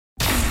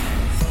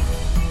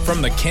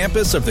from the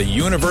campus of the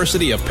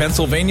University of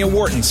Pennsylvania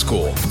Wharton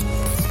School.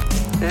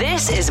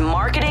 This is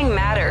Marketing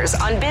Matters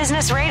on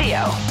Business Radio.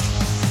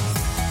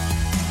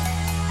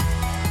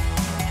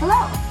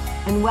 Hello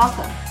and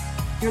welcome.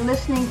 You're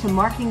listening to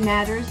Marketing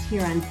Matters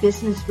here on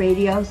Business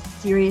Radio,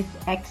 Sirius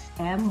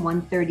XM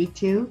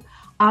 132.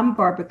 I'm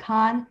Barbara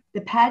Kahn, the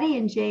Patty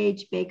and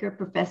J.H. Baker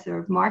Professor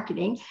of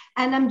Marketing,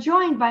 and I'm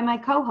joined by my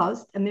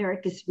co-host,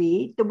 Americus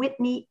Reed, the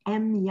Whitney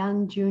M.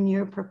 Young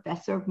Jr.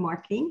 Professor of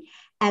Marketing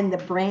and the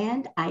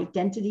Brand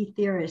Identity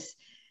Theorist.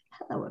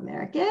 Hello,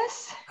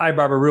 Americus. Hi,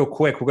 Barbara. Real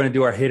quick, we're going to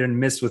do our hit and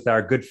miss with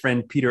our good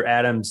friend Peter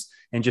Adams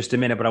in just a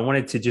minute, but I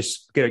wanted to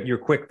just get your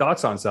quick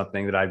thoughts on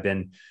something that I've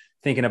been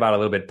thinking about a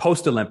little bit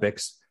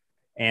post-Olympics,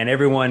 and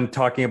everyone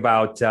talking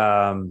about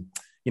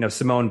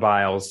Simone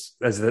Biles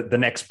as the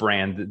next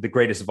brand, the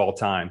greatest of all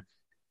time,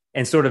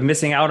 and sort of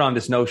missing out on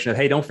this notion of,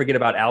 hey, don't forget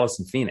about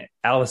Allison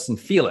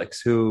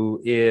Felix,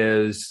 who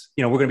is,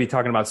 we're going to be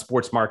talking about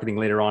sports marketing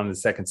later on in the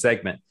second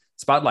segment,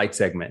 spotlight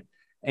segment.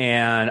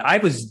 And I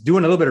was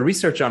doing a little bit of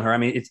research on her. I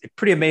mean, it's a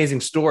pretty amazing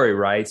story,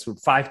 right? So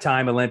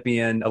 5-time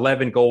Olympian,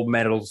 11 gold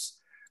medals,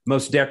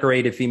 most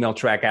decorated female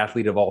track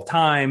athlete of all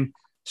time,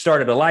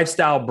 started a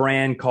lifestyle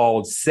brand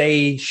called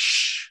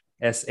Saysh,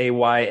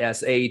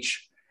 Saysh,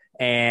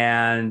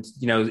 and,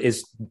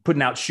 is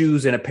putting out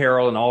shoes and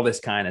apparel and all this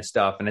kind of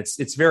stuff. And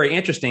it's very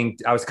interesting.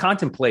 I was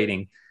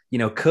contemplating,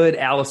 could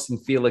Allison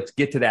Felix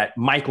get to that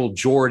Michael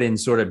Jordan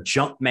sort of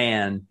jump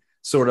man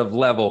sort of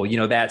level,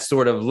 that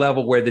sort of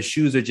level where the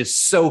shoes are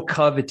just so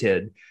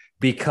coveted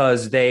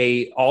because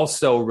they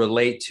also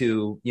relate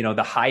to,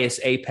 the highest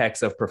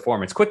apex of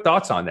performance. Quick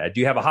thoughts on that.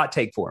 Do you have a hot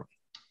take for me?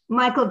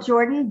 Michael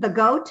Jordan, the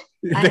GOAT?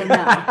 I don't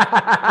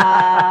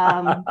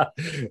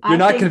know. You're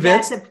not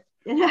convinced?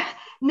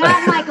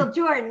 Not Michael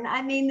Jordan.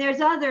 I mean, there's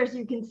others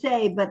you can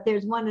say, but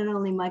there's one and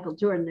only Michael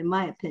Jordan, in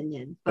my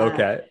opinion. But,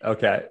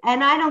 Okay.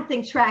 And I don't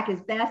think track is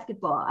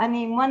basketball. I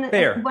mean, one of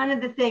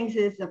the things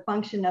is a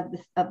function of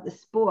the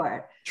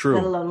sport. True.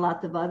 Let alone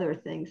lots of other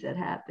things that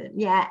happen.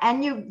 Yeah,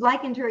 and you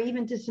likened her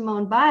even to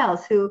Simone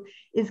Biles, who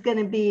is going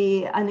to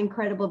be an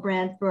incredible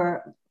brand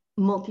for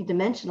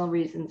multidimensional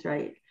reasons,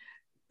 right?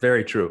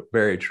 Very true.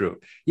 Very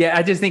true. Yeah,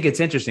 I just think it's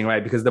interesting,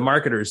 right? Because the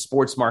marketers,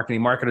 sports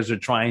marketing marketers, are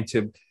trying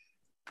to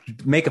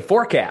make a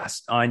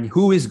forecast on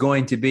who is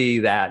going to be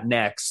that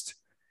next,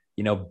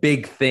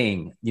 big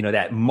thing,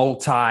 that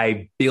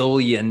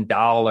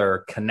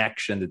multi-billion-dollar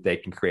connection that they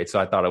can create. So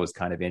I thought it was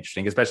kind of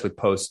interesting, especially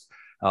post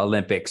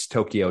Olympics,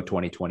 Tokyo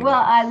 2021.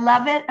 Well, I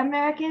love it,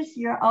 Americus.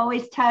 You're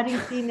always touting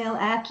female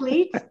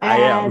athletes. I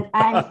am.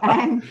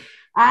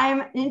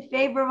 I'm in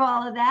favor of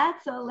all of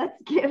that. So let's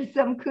give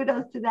some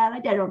kudos to that.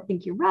 I don't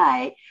think you're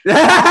right, but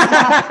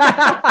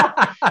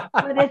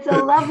it's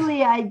a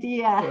lovely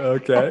idea.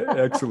 Okay.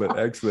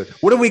 Excellent.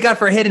 What do we got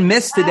for hit and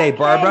miss today,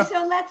 Barbara?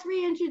 So let's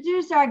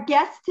reintroduce our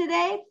guest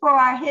today for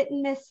our hit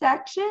and miss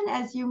section.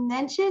 As you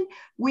mentioned,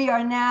 we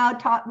are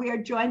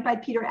joined by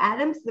Peter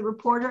Adams, the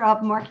reporter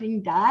of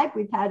Marketing Dive.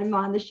 We've had him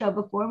on the show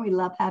before, and we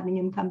love having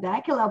him come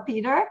back. Hello,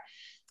 Peter.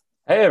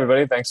 Hey,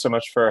 everybody. Thanks so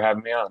much for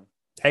having me on.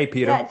 Hey,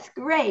 Peter. That's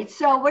great.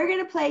 So we're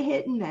going to play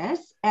hit and miss,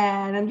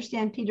 and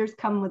understand Peter's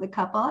come with a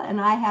couple, and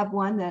I have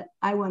one that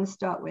I want to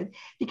start with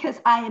because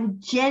I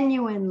am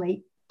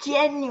genuinely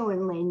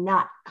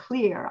not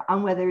clear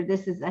on whether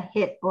this is a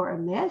hit or a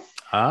miss.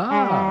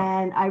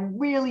 And I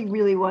really,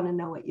 really want to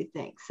know what you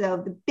think. So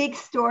the big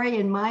story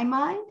in my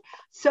mind,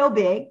 so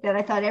big that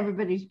I thought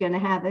everybody's going to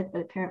have it,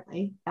 but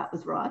apparently that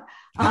was wrong.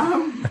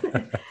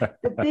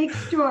 The big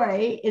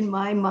story in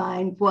my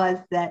mind was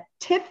that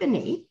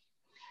Tiffany,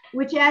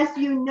 which, as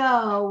you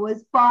know,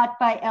 was bought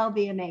by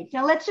LVMH.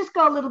 Now, let's just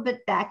go a little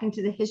bit back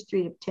into the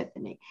history of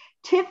Tiffany.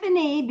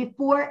 Tiffany,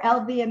 before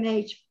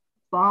LVMH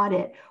bought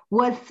it,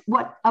 was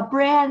a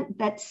brand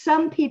that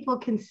some people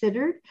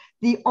considered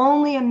the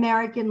only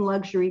American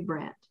luxury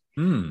brand.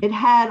 It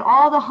had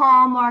all the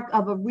hallmark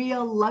of a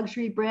real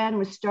luxury brand,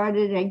 was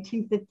started in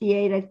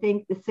 1858, I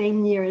think, the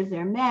same year as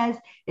Hermes.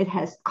 It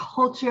has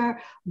culture.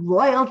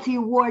 Royalty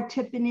wore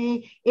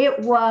Tiffany.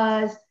 It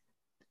was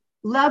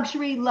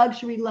luxury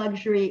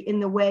in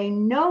the way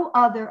no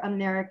other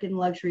American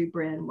luxury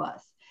brand was.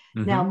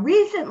 Mm-hmm. Now,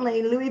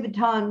 recently, Louis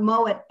Vuitton,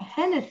 Moet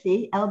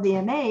Hennessy,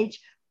 LVMH,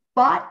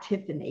 bought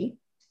Tiffany,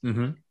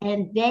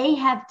 and they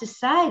have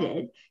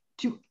decided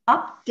to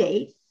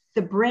update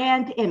the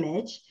brand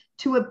image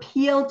to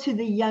appeal to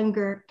the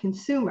younger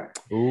consumer.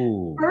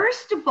 Ooh.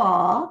 First of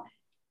all,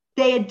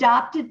 they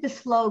adopted the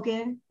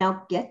slogan,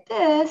 now get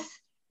this,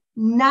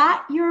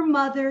 not your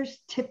mother's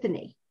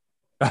Tiffany.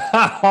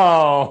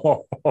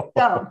 So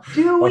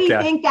do we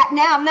think that,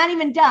 now I'm not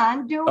even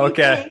done, do we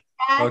think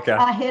that's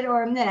a hit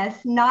or a miss,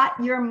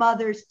 not your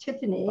mother's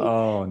Tiffany?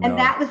 Oh, no. And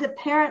that was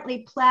apparently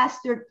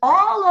plastered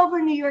all over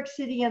New York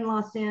City and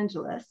Los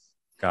Angeles.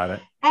 Got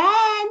it.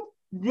 And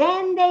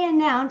then they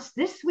announced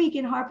this week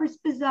in Harper's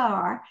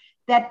Bazaar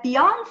that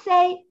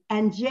Beyonce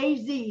and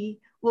Jay-Z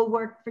will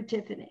work for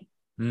Tiffany.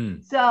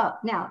 So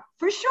now,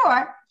 for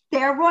sure,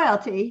 they're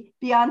royalty,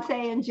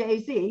 Beyonce and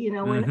Jay-Z. You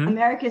know, when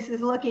Americus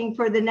is looking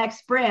for the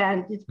next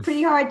brand, it's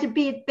pretty hard to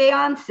beat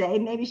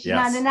Beyonce. Maybe she's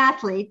not an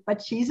athlete,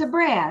 but she's a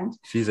brand.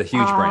 She's a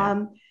huge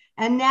brand.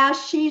 And now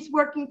she's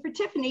working for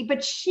Tiffany,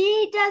 but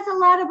she does a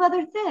lot of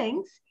other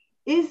things.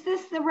 Is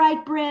this the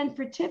right brand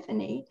for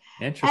Tiffany?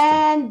 Interesting.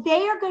 And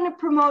they are going to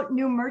promote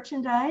new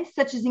merchandise,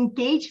 such as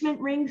engagement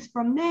rings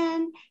for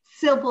men,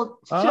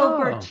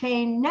 silver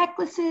chain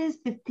necklaces,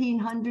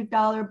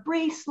 $1,500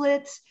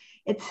 bracelets,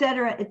 et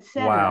cetera, et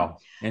cetera. Wow.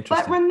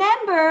 Interesting. But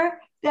remember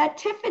that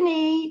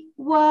Tiffany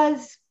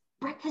was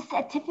Breakfast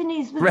at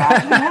Tiffany's with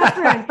Audrey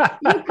Hepburn.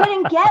 You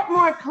couldn't get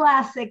more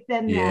classic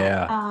than that.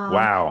 Yeah.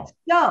 Wow.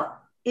 So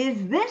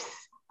is this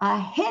a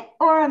hit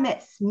or a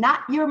miss? Not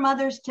Your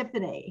Mother's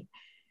Tiffany.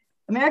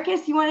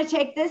 Americus, you want to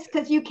take this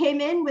because you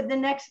came in with the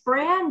next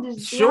brand?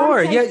 Is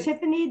sure. Beyonce, Yeah.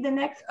 Tiffany the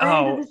next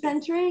brand of the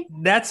century?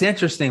 That's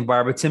interesting,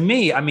 Barbara. To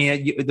me, I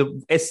mean,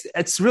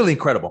 it's really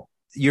incredible.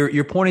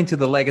 You're pointing to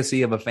the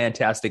legacy of a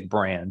fantastic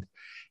brand,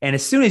 and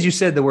as soon as you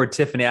said the word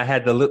Tiffany, I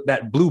had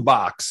that blue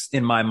box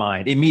in my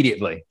mind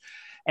immediately.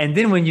 And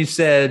then when you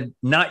said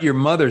 "Not Your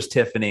Mother's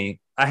Tiffany,"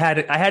 I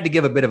had to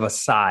give a bit of a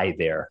sigh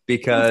there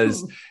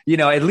because you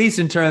know, at least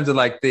in terms of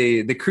like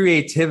the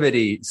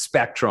creativity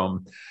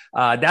spectrum.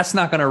 That's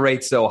not going to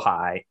rate so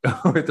high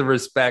with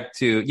respect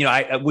to, you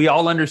know, we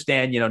all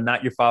understand, you know,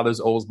 not your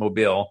father's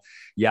Oldsmobile,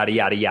 yada,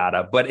 yada,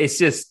 yada. But it's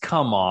just,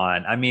 come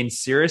on. I mean,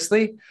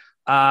 seriously.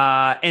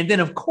 And then,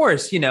 of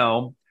course, you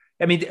know,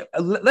 I mean,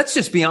 let's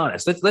just be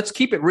honest. Let's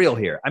keep it real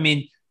here. I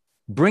mean,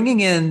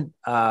 bringing in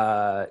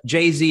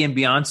Jay-Z and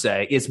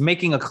Beyonce is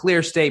making a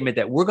clear statement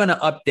that we're going to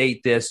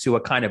update this to a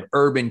kind of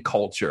urban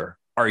culture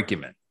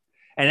argument.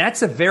 And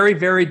that's a very,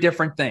 very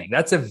different thing.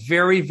 That's a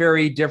very,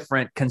 very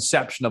different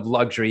conception of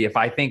luxury. If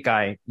I think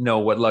I know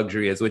what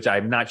luxury is, which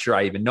I'm not sure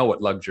I even know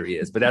what luxury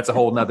is, but that's a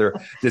whole nother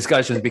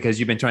discussion because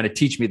you've been trying to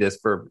teach me this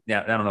for,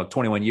 I don't know,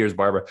 21 years,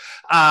 Barbara.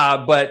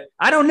 But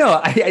I don't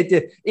know.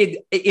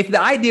 If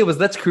the idea was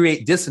let's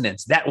create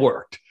dissonance, that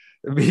worked.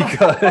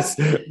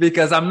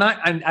 because I'm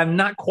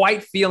not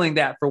quite feeling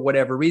that for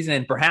whatever reason.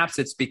 And perhaps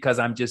it's because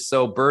I'm just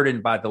so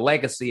burdened by the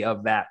legacy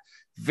of that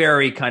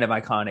very kind of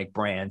iconic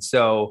brand.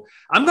 So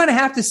I'm going to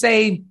have to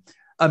say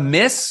a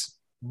miss,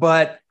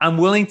 but I'm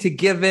willing to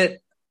give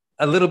it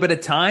a little bit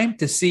of time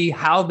to see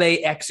how they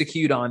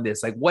execute on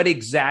this. Like, what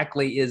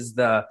exactly is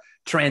the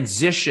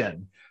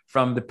transition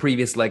from the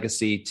previous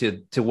legacy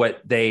to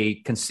what they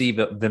conceive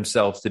of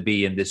themselves to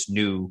be in this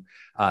new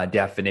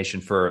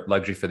definition for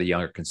luxury for the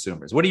younger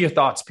consumers. What are your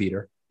thoughts,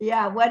 Peter?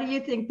 Yeah. What do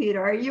you think,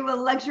 Peter? Are you a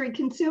luxury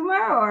consumer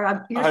or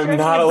I'm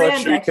not a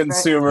luxury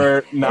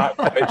consumer, not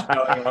quite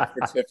showing up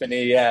for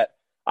Tiffany yet.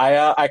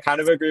 I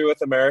kind of agree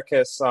with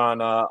Americus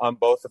on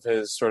both of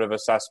his sort of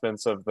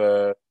assessments of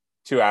the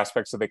two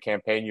aspects of the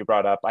campaign you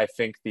brought up. I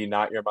think the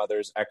Not Your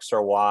Mother's X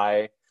or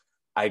Y,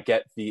 I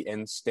get the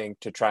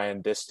instinct to try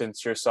and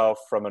distance yourself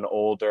from an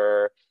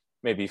older,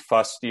 maybe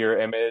fustier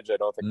image. I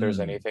don't think there's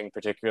anything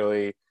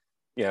particularly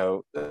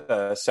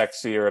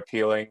sexy or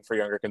appealing for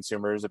younger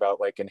consumers about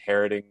like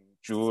inheriting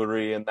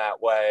jewelry in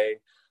that way.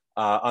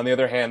 On the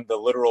other hand, the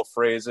literal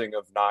phrasing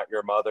of Not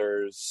Your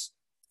Mother's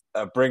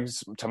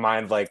brings to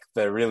mind like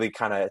the really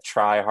kind of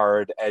try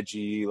hard,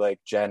 edgy, like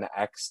Gen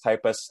X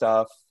type of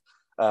stuff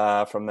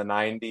from the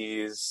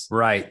 90s.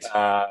 Right.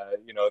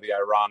 The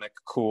ironic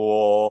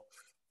cool,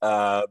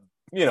 that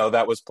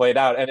was played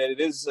out. And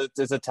it's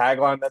a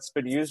tagline that's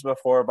been used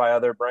before by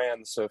other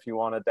brands. So if you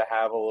wanted to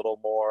have a little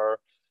more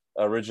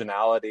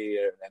originality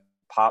and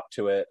pop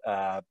to it,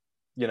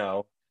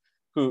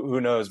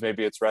 who knows,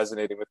 maybe it's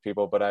resonating with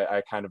people, but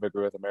I kind of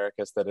agree with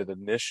Americus that it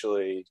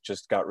initially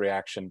just got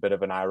reaction, bit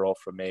of an eye roll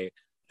for me.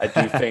 I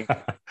do think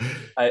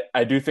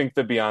I do think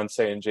the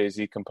Beyonce and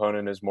Jay-Z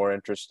component is more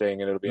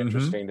interesting, and it'll be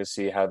interesting to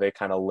see how they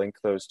kind of link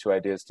those two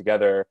ideas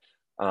together.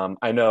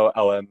 I know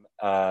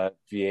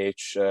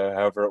LMVH,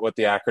 however, what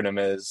the acronym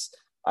is,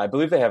 I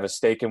believe they have a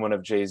stake in one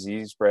of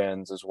Jay-Z's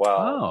brands as well.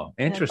 Oh,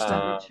 interesting.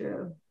 That's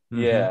true.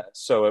 Yeah,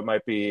 so it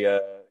might be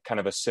kind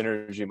of a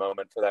synergy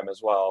moment for them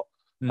as well.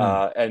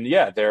 And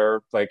yeah,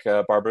 they're like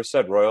Barbara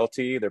said,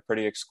 royalty. They're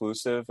pretty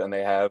exclusive, and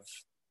they have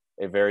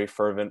a very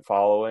fervent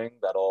following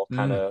that'll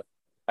kind of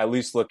at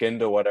least look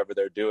into whatever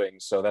they're doing.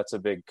 So that's a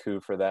big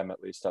coup for them,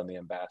 at least on the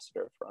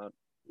ambassador front.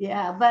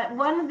 Yeah, but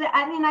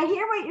I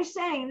hear what you're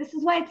saying. This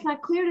is why it's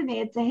not clear to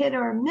me it's a hit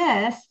or a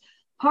miss,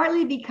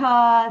 partly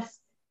because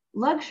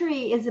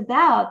luxury is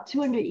about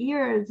 200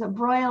 years of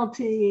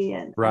royalty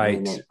and, right.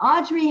 And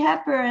Audrey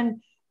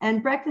Hepburn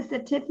and Breakfast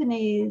at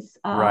Tiffany's.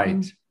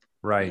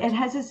 Right. It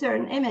has a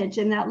certain image,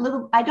 and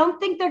I don't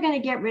think they're going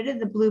to get rid of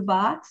the blue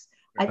box.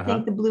 I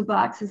think the blue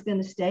box is going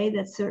to stay.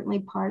 That's certainly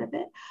part of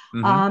it.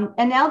 And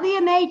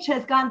LVMH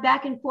has gone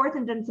back and forth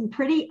and done some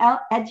pretty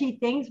edgy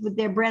things with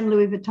their brand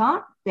Louis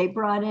Vuitton. They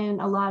brought in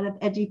a lot of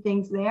edgy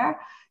things there.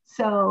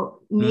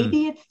 So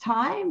maybe it's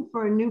time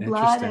for new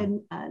blood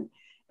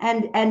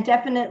and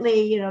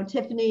definitely,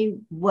 Tiffany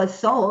was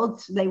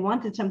sold. So they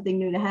wanted something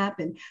new to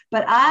happen.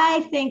 But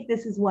I think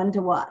this is one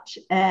to watch.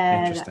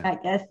 And I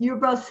guess you're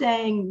both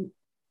saying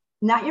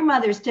Not Your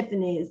Mother's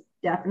Tiffany is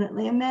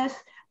definitely a miss.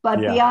 But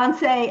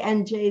Beyonce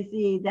and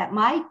Jay-Z, that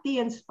might be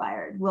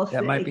inspired. We'll see.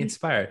 That might be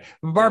inspired.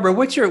 Barbara,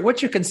 what's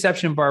your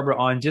conception, Barbara,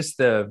 on just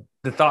the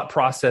thought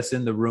process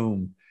in the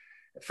room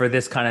for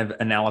this kind of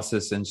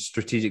analysis and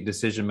strategic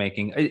decision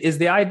making? Is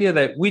the idea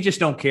that we just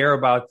don't care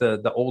about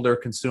the older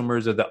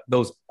consumers or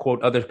those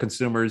quote other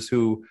consumers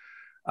who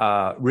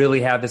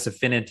really have this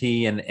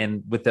affinity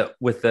and with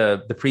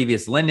the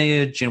previous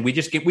lineage, and we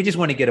just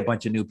want to get a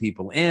bunch of new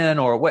people in,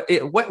 or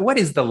what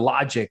is the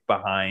logic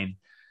behind?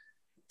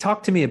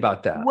 Talk to me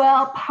about that.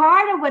 Well,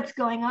 part of what's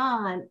going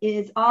on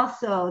is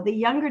also the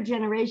younger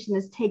generation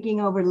is taking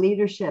over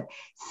leadership.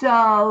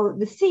 So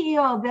the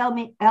CEO of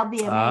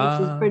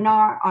LVMH is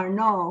Bernard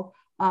Arnault,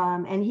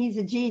 and he's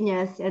a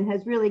genius and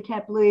has really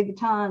kept Louis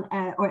Vuitton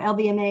or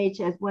LVMH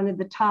as one of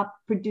the top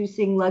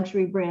producing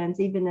luxury brands,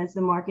 even as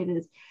the market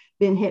has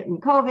been hit in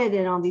COVID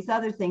and all these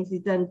other things.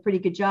 He's done a pretty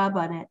good job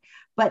on it.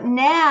 But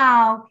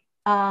now,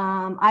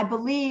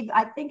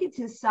 I think it's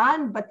his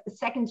son, but the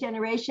second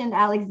generation,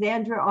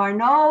 Alexandre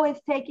Arnault, is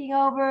taking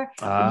over.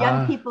 The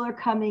young people are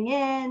coming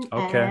in.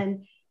 Okay.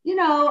 And,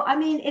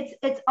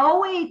 it's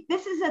always,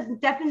 this is a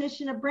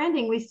definition of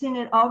branding. We've seen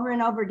it over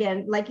and over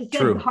again. Like you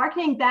said,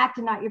 harkening back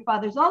to Not Your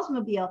Father's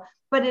Oldsmobile,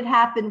 but it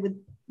happened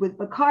with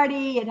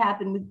Bacardi, it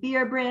happened with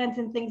beer brands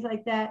and things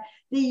like that.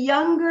 The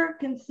younger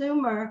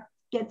consumer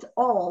gets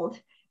old.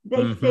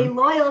 They stay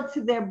loyal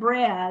to their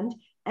brand.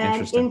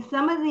 And in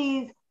some of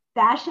these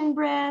fashion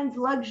brands,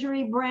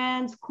 luxury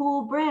brands,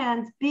 cool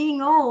brands,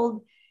 being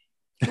old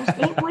just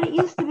ain't what it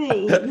used to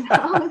be.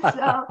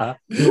 So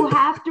you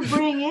have to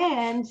bring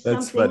in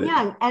something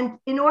young. And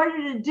in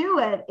order to do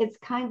it, it's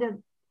kind of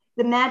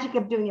the magic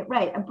of doing it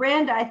right. A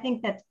brand I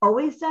think that's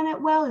always done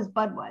it well is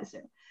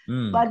Budweiser.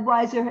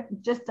 Budweiser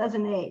just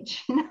doesn't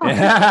age. It's always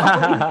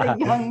a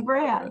young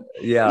brand.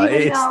 Yeah,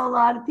 even though a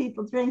lot of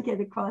people drink it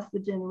across the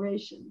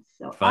generations.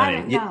 So funny.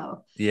 I don't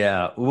know.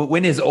 Yeah.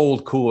 When is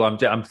old cool?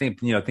 I'm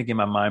thinking in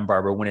my mind,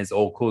 Barbara, when is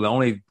old cool? The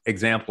only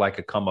example I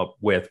could come up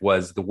with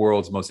was The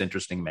World's Most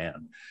Interesting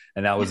Man,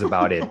 and that was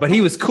about it. But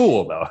he was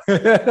cool though.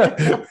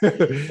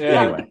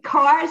 Anyway.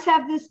 Cars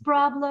have this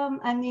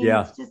problem. I mean,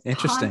 it's just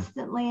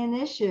constantly an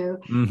issue.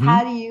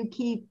 How do you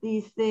keep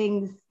these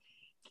things?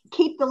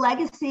 Keep the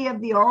legacy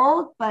of the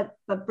old, but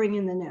bring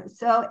in the new.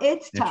 So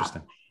it's tough.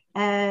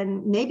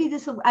 And maybe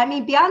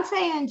Beyonce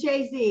and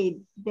Jay-Z,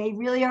 they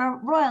really are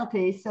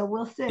royalty. So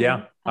we'll see.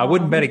 Yeah. I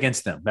wouldn't bet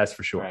against them. That's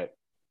for sure. Right.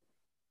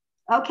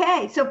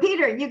 Okay. So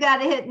Peter, you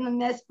got a hit and a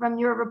miss from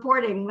your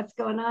reporting. What's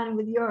going on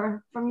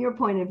from your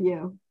point of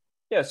view?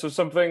 Yeah. So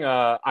something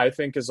I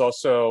think is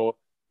also,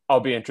 I'll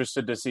be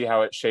interested to see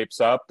how it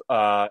shapes up.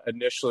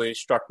 Initially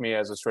struck me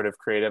as a sort of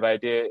creative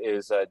idea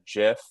is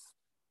Jif.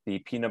 The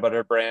peanut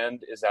butter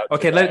brand is out.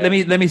 Okay, let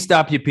me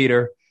stop you,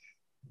 Peter.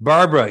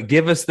 Barbara,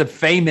 give us the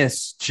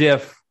famous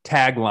Jif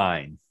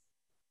tagline.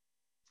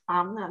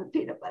 I'm not a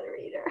peanut butter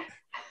eater.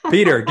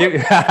 Peter,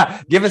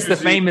 give us the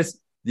famous.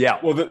 Yeah.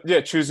 Well,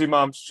 choosy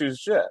moms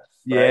choose Jif.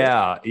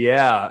 Right?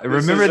 Yeah.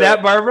 Remember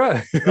that,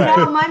 Barbara?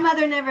 No, my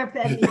mother never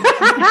fed me.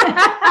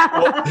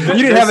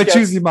 You didn't have a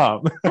choosy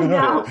mom.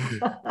 No.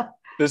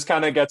 This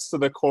kind of gets to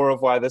the core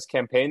of why this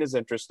campaign is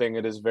interesting.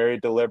 It is very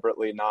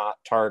deliberately not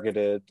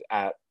targeted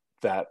at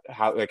that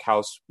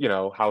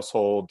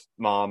household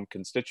mom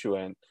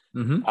constituent.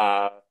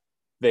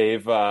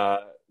 They've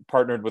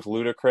partnered with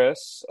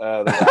Ludacris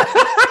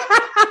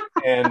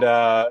and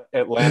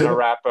Atlanta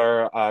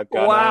rapper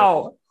Gunna.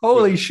 Wow,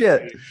 holy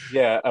shit!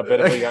 Yeah, a bit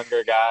of a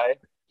younger guy.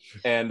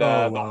 And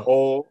the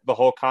whole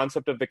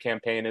concept of the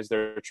campaign is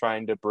they're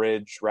trying to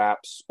bridge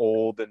rap's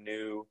old and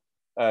new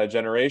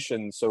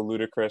generation. So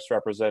Ludacris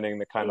representing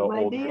the kind of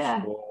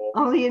older school.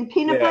 Only in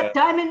peanut butter,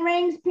 diamond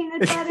rings,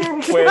 peanut butter.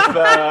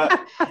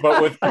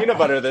 But with peanut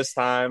butter this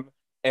time.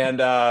 And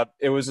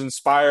it was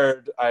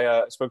inspired.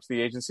 I spoke to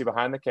the agency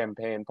behind the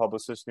campaign,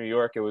 Publicis New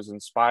York. It was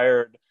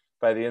inspired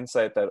by the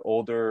insight that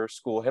older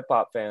school hip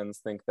hop fans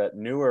think that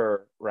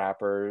newer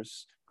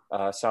rappers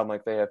sound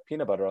like they have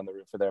peanut butter on the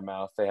roof of their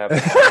mouth. They have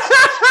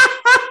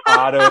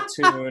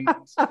auto-tuned,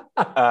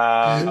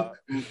 a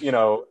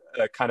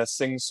kind of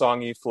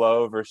sing-songy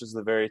flow versus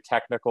the very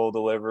technical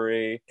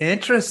delivery.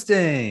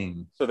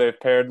 Interesting. So they've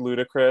paired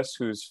Ludacris,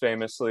 who's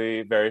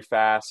famously very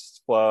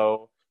fast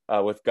flow,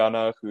 with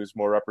Gunna, who's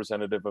more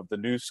representative of the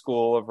new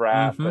school of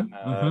rap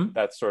and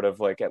that sort of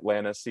like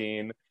Atlanta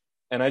scene.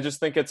 And I just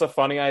think it's a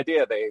funny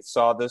idea. They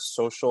saw this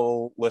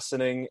social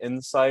listening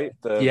insight,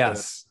 the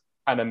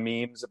kind of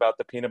memes about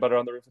the peanut butter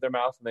on the roof of their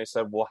mouth. And they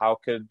said, well, how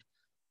could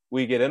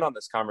we get in on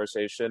this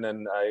conversation?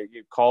 And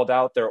you called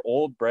out their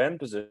old brand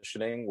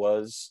positioning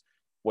was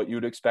what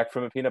you'd expect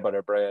from a peanut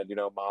butter brand.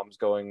 Mom's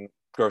going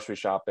grocery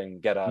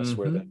shopping, get us,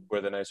 we're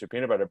the nicer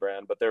peanut butter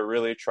brand. But they're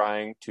really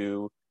trying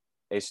to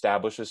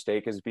establish a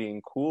stake as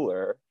being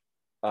cooler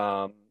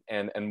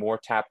and more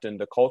tapped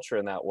into culture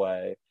in that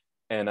way.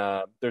 And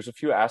there's a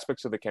few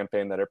aspects of the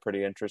campaign that are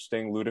pretty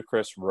interesting.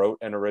 Ludacris wrote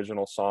an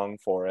original song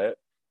for it.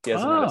 He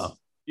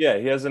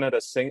hasn't had a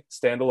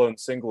standalone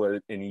single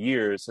in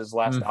years. His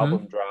last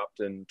album dropped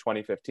in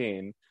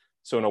 2015.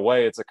 So in a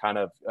way, it's a kind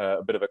of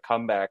a bit of a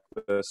comeback.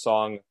 The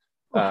song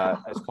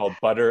is called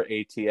Butter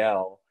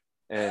ATL.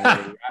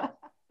 And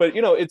but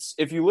it's,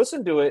 if you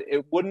listen to it,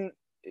 it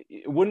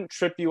wouldn't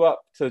trip you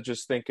up to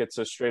just think it's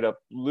a straight up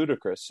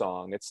Ludacris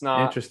song. It's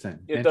not. Interesting.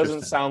 It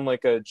doesn't sound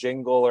like a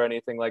jingle or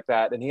anything like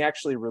that. And he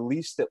actually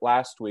released it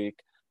last week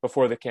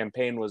before the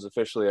campaign was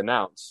officially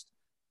announced.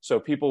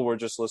 So people were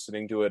just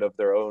listening to it of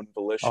their own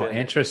volition. Oh,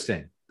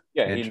 interesting.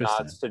 Yeah, he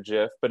nods to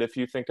Jif. But if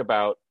you think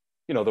about,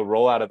 the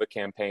rollout of a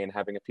campaign,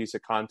 having a piece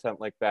of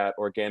content like that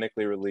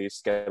organically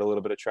released, get a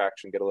little bit of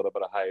traction, get a little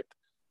bit of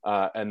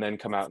hype, and then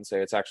come out and say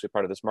it's actually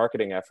part of this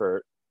marketing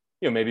effort,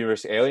 maybe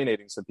risk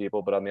alienating some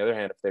people. But on the other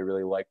hand, if they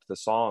really liked the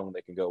song,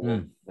 they can go,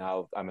 well,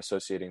 now I'm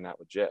associating that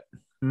with Jif.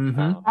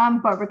 Mm-hmm.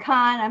 I'm Barbara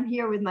Kahn. I'm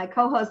here with my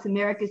co-host,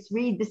 Americus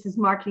Reed. This is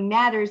Marketing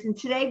Matters. And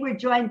today we're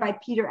joined by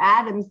Peter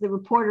Adams, the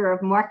reporter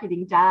of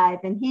Marketing Dive.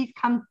 And he's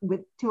come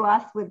to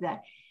us with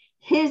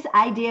his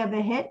idea of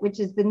a hit,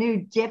 which is the new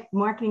Jif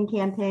marketing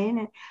campaign.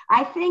 And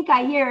I think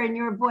I hear in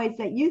your voice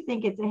that you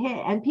think it's a hit.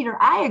 And Peter,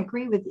 I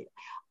agree with you.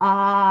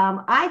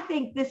 I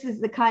think this is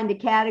the kind of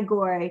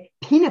category,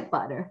 peanut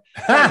butter,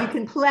 that you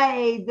can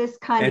play this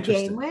kind of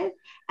game with,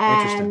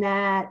 and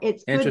that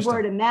it's good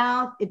word of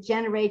mouth. It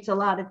generates a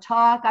lot of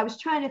talk. I was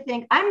trying to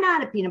think, I'm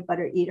not a peanut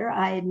butter eater.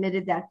 I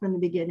admitted that from the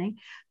beginning,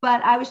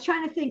 but I was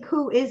trying to think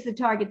who is the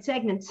target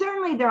segment.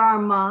 Certainly there are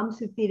moms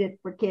who feed it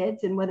for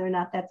kids, and whether or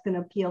not that's going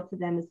to appeal to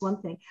them is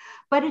one thing,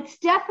 but it's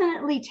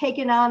definitely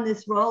taken on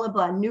this role of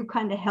a new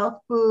kind of health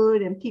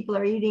food, and people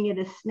are eating it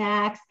as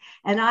snacks.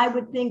 And I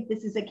would think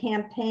this is a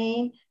campaign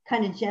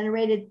kind of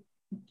generated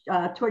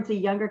towards a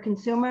younger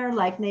consumer,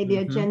 like maybe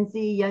a Gen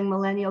Z, young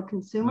millennial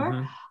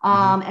consumer.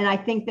 And I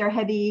think they're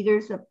heavy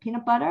eaters of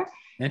peanut butter.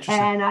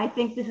 And I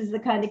think this is the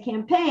kind of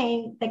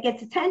campaign that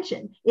gets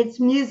attention. It's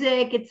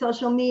music, it's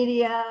social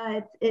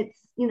media, it's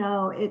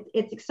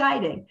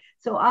exciting.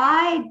 So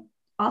I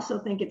also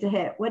think it's a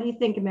hit. What do you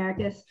think,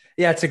 Americus?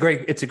 Yeah, it's a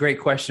great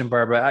question,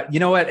 Barbara.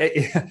 You know what?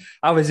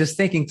 I was just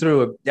thinking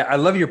through. I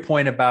love your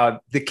point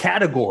about the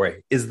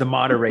category is the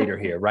moderator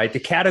here, right?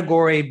 The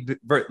category,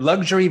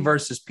 luxury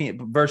versus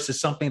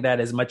something that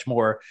is much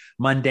more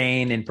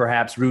mundane and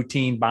perhaps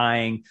routine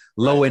buying,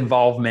 low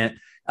involvement.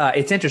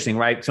 It's interesting,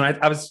 right? So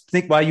I was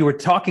thinking while you were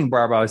talking,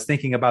 Barbara, I was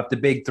thinking about the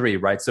big three,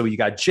 right? So you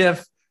got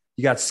Jif,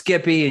 you got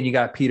Skippy, and you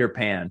got Peter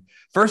Pan.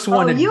 First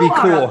one to be cool. You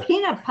are a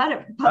peanut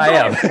butter. I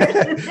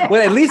am. Well,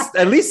 at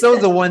least those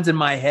are the ones in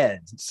my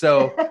head.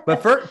 So,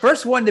 but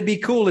first one to be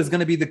cool is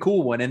going to be the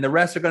cool one, and the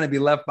rest are going to be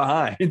left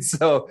behind.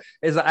 So,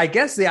 I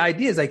guess the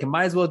idea is like, I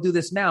might as well do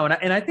this now.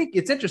 And I think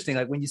it's interesting,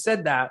 like when you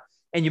said that,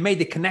 and you made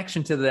the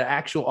connection to the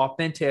actual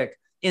authentic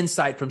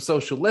insight from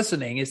social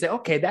listening, is that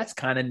okay? That's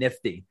kind of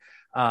nifty.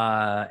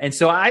 And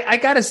so I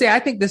got to say, I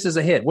think this is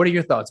a hit. What are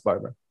your thoughts,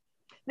 Barbara?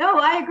 No,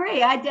 I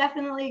agree. I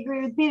definitely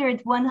agree with Peter.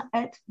 It's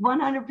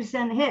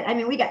 100% a hit. I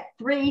mean, we got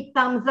 3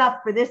 thumbs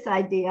up for this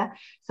idea.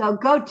 So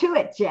go to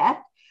it, Jeff.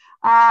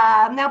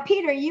 Now,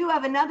 Peter, you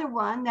have another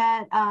one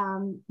that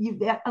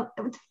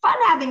it's fun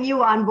having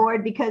you on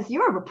board because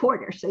you're a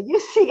reporter, so you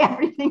see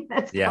everything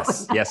that's going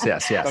on.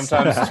 Yes.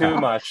 Sometimes too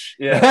much.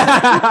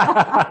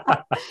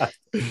 Yeah.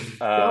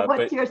 So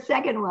what's your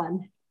second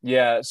one?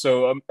 Yeah.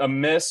 So a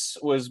miss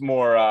was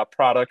more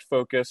product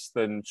focused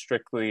than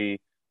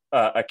strictly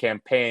a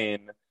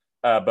campaign,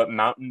 but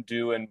Mountain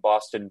Dew and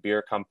Boston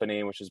Beer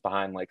Company, which is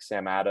behind like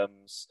Sam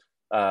Adams,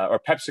 or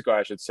PepsiCo,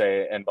 I should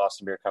say, and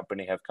Boston Beer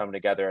Company have come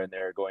together, and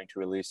they're going to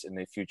release in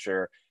the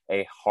future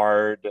a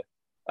hard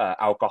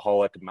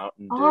alcoholic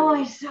Mountain Dew. Oh,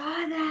 I saw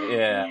that.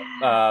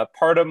 Yeah.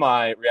 Part of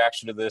my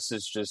reaction to this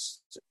is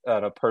just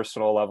on a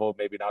personal level,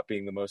 maybe not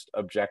being the most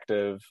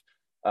objective.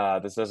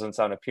 This doesn't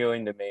sound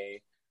appealing to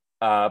me.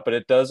 But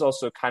it does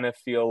also kind of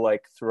feel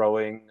like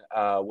throwing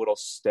a little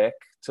stick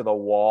to the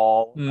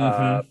wall.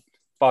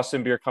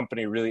 Boston Beer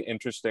Company, really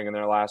interesting in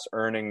their last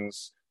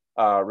earnings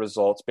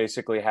results,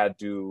 basically had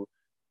to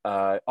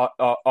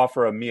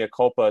offer a mea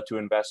culpa to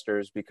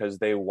investors because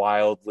they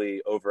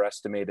wildly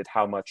overestimated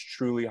how much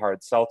truly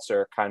hard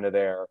seltzer, kind of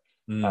their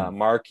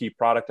marquee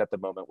product at the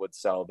moment, would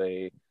sell.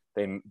 They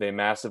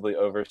massively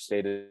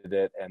overstated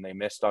it, and they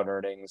missed on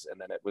earnings, and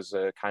then it was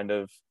a kind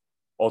of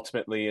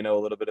ultimately, a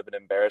little bit of an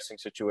embarrassing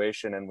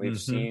situation. And we've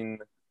seen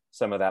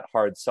some of that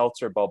hard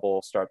seltzer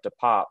bubble start to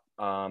pop.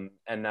 And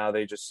now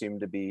they just seem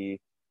to be,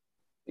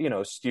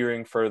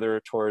 steering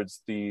further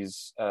towards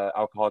these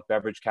alcoholic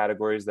beverage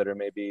categories that are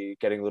maybe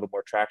getting a little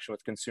more traction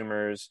with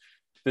consumers.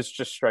 This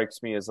just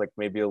strikes me as like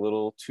maybe a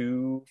little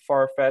too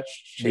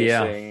far-fetched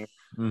chasing.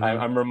 Yeah.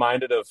 I'm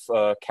reminded of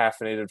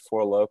caffeinated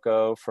Four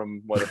Loko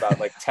from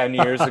about 10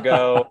 years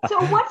ago. So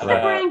what's the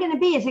brand going to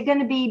be? Is it going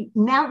to be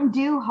Mountain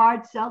Dew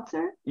hard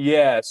seltzer?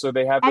 Yeah. So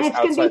they have this, and it's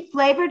going to be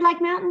flavored like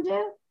Mountain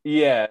Dew?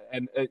 Yeah.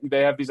 And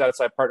they have these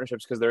outside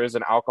partnerships because there is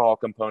an alcohol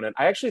component.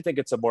 I actually think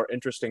it's a more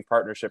interesting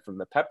partnership from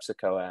the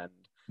PepsiCo end.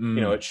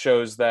 It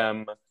shows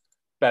them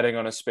betting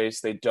on a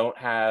space they don't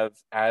have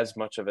as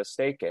much of a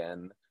stake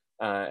in.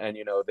 And,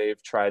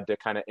 they've tried to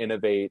kind of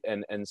innovate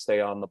and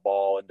stay on the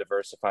ball and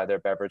diversify their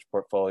beverage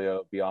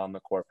portfolio beyond the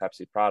core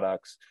Pepsi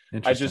products.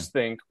 I just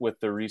think with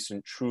the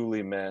recent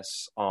Truly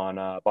miss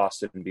on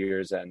Boston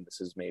Beer's end,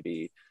 this is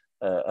maybe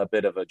a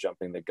bit of a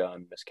jumping the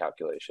gun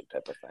miscalculation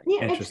type of thing.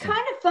 Yeah, it's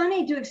kind of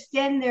funny to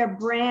extend their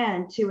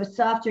brand to a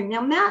soft drink.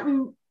 Now,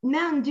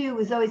 Mountain Dew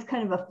was always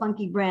kind of a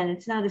funky brand.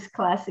 It's not as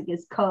classic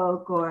as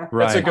Coke or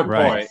That's a good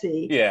point.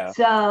 Pepsi. Yeah.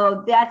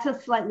 So that's a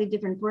slightly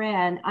different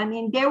brand. I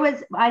mean,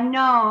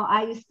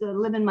 I used to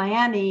live in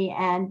Miami,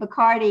 and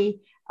Bacardi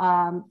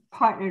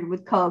partnered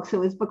with Coke. So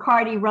it was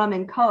Bacardi rum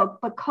and Coke,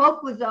 but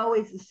Coke was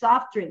always the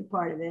soft drink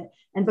part of it,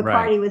 and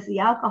Bacardi was the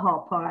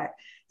alcohol part.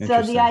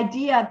 So the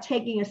idea of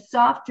taking a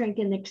soft drink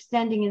and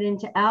extending it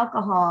into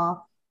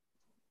alcohol,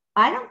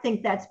 I don't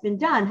think that's been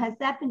done. Has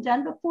that been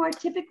done before?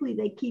 Typically,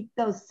 they keep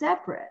those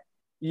separate.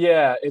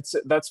 Yeah,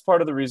 that's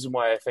part of the reason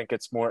why I think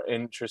it's more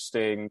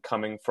interesting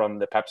coming from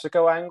the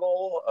PepsiCo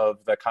angle of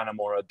the kind of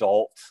more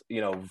adult,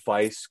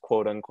 vice,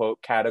 quote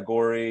unquote,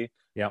 category.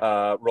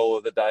 Roll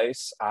of the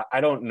dice. I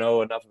don't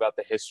know enough about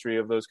the history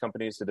of those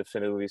companies to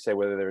definitively say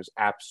whether there's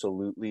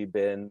absolutely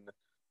been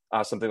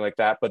something like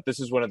that. But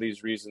this is one of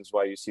these reasons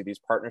why you see these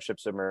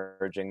partnerships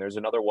emerging. There's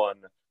another one,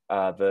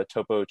 the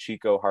Topo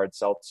Chico hard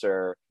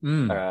seltzer,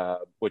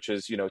 which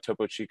is,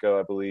 Topo Chico,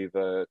 I believe,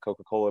 a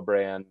Coca-Cola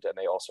brand, and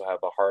they also have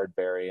a hard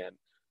variant.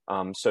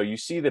 So you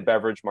see the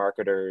beverage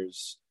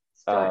marketers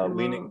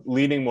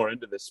leaning more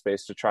into this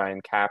space to try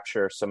and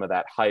capture some of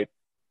that hype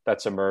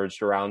that's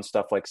emerged around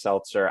stuff like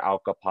seltzer,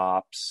 Alka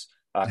Pops,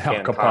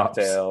 canned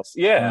cocktails.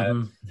 Yeah.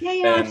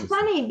 It's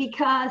funny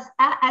because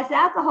as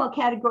alcohol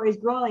category is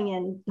growing,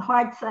 and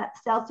hard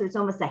seltzer is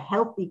almost a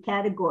healthy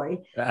category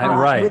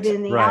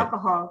within the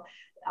alcohol.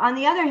 On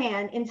the other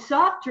hand, in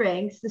soft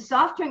drinks, the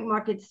soft drink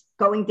market's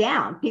going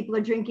down. People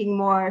are drinking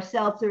more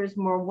seltzers,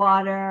 more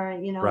water,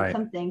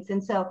 some things.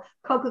 And so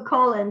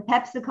Coca-Cola and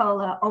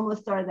Pepsi-Cola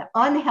almost are the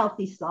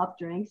unhealthy soft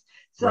drinks.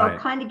 So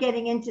kind of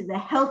getting into the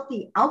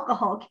healthy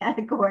alcohol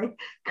category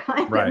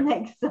kind of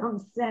makes some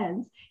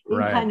sense in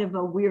kind of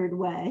a weird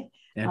way.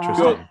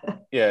 Interesting.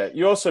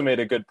 You also made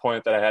a good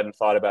point that I hadn't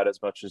thought about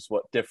as much as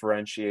what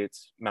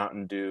differentiates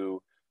Mountain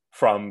Dew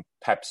from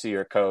Pepsi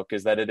or Coke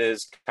is that it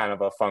is kind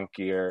of a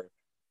funkier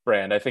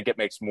brand. I think it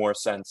makes more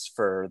sense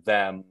for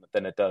them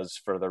than it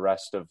does for the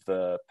rest of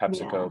the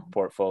PepsiCo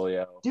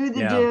portfolio.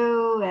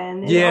 Do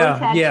and it always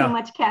had too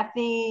much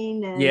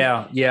caffeine. And...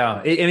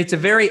 And it's a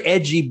very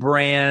edgy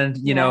brand.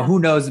 Who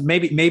knows?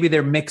 Maybe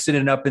they're mixing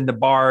it up in the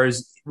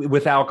bars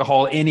with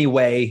alcohol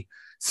anyway.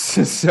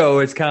 So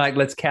it's kind of like,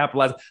 let's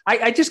capitalize.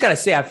 I just got to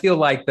say, I feel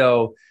like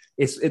though,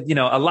 it's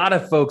a lot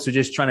of folks are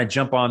just trying to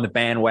jump on the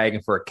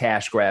bandwagon for a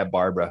cash grab,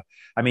 Barbara.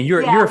 I mean,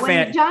 you're a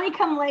fan. Johnny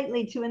come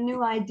lately to a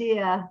new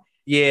idea.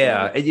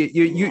 Yeah,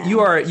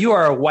 you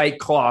are a White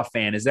Claw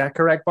fan. Is that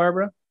correct,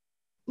 Barbara?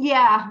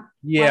 Yeah.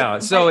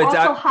 So it's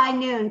also High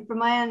Noon. From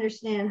my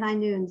understanding, High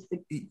Noon's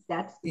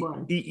that's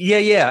one.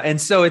 Yeah. And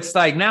so it's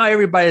like now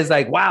everybody's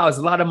like, wow, there's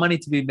a lot of money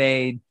to be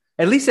made.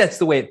 At least that's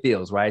the way it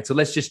feels, right? So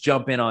let's just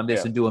jump in on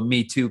this and do a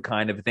Me Too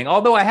kind of thing.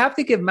 Although I have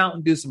to give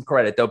Mountain Dew some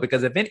credit though,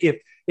 because if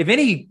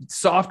any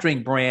soft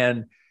drink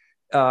brand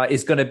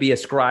is going to be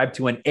ascribed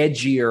to an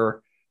edgier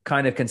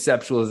kind of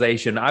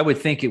conceptualization, I would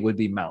think it would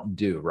be Mountain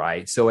Dew,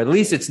 right? So at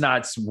least it's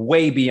not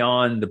way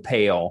beyond the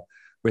pale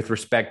with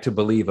respect to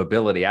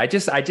believability. I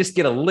just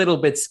get a little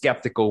bit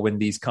skeptical when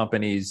these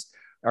companies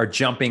are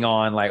jumping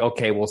on like,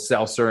 okay, well,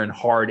 seltzer and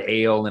hard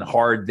ale and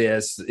hard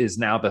this is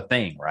now the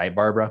thing, right,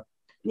 Barbara?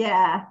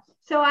 Yeah.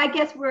 So I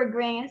guess we're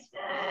agreeing. It's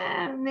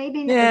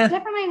maybe it's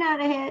definitely not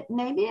a hit.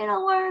 Maybe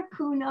it'll work.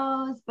 Who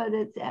knows? But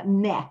it's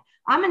meh.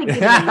 I'm going to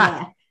give it a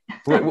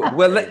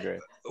meh.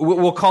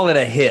 We'll call it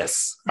a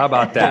hiss. How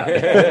about that?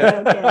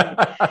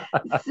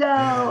 Okay.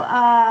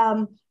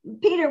 So,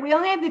 Peter, we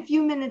only have a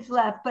few minutes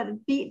left, but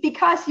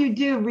because you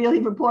do really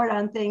report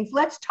on things,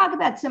 let's talk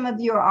about some of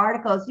your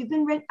articles.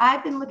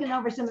 I've been looking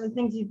over some of the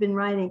things you've been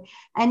writing,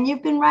 and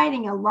you've been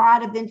writing a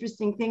lot of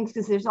interesting things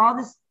because there's all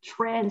this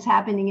trends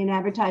happening in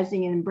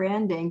advertising and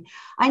branding.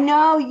 I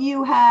know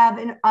you have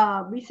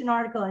a recent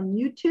article on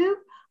YouTube.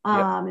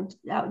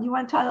 You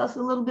want to tell us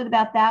a little bit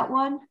about that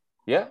one?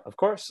 Yeah, of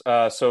course.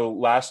 So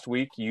last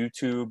week,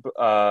 YouTube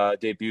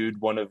debuted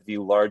one of the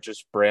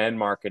largest brand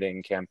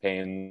marketing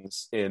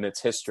campaigns in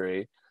its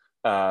history,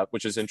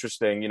 which is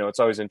interesting. It's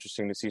always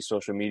interesting to see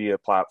social media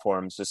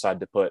platforms decide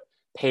to put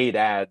paid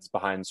ads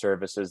behind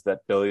services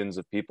that billions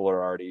of people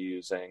are already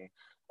using.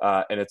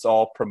 And it's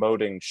all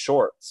promoting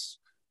Shorts,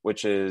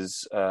 which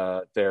is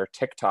their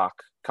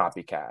TikTok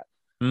copycat.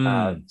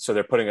 So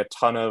they're putting a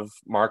ton of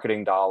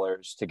marketing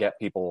dollars to get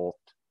people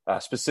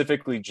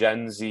specifically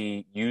Gen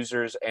Z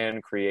users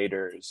and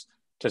creators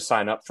to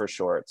sign up for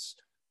Shorts.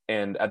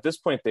 And at this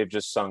point, they've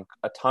just sunk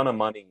a ton of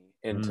money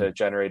into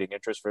generating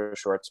interest for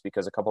Shorts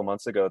because a couple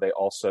months ago, they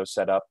also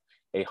set up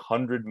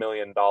 $100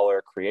 million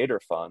creator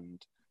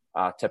fund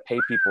to pay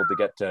people to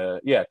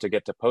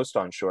get to post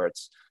on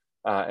Shorts.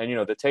 And,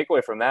 the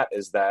takeaway from that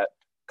is that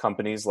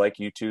companies like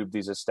YouTube,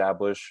 these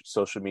established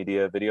social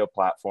media video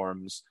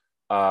platforms,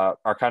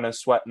 are kind of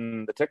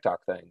sweating the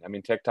TikTok thing. I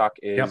mean, TikTok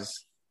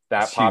is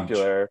that it's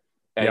popular.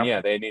 Huge.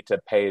 And they need to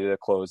pay to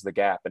close the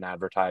gap, and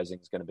advertising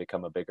is going to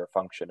become a bigger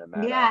function in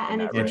that.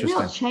 And it's a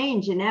real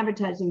change in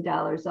advertising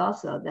dollars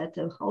also. That's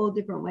a whole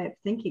different way of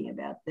thinking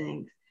about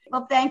things.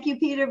 Well, thank you,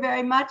 Peter,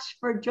 very much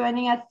for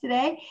joining us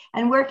today.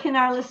 And where can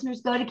our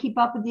listeners go to keep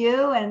up with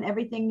you and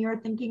everything you're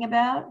thinking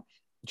about?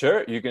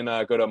 Sure. You can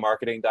go to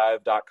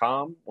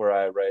marketingdive.com where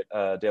I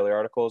write daily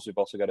articles. We've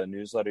also got a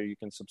newsletter you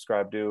can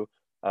subscribe to,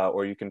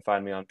 or you can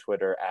find me on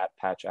Twitter at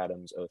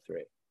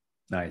PatchAdams03.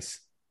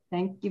 Nice.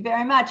 Thank you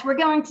very much. We're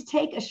going to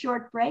take a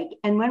short break.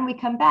 And when we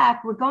come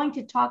back, we're going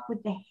to talk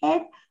with the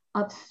head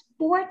of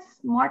sports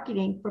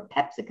marketing for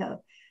PepsiCo.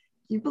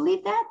 Do you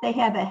believe that? They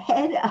have a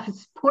head of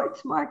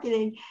sports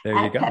marketing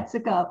at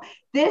PepsiCo.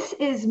 This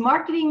is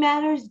Marketing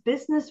Matters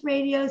Business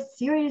Radio,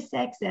 Sirius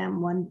XM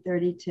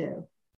 132.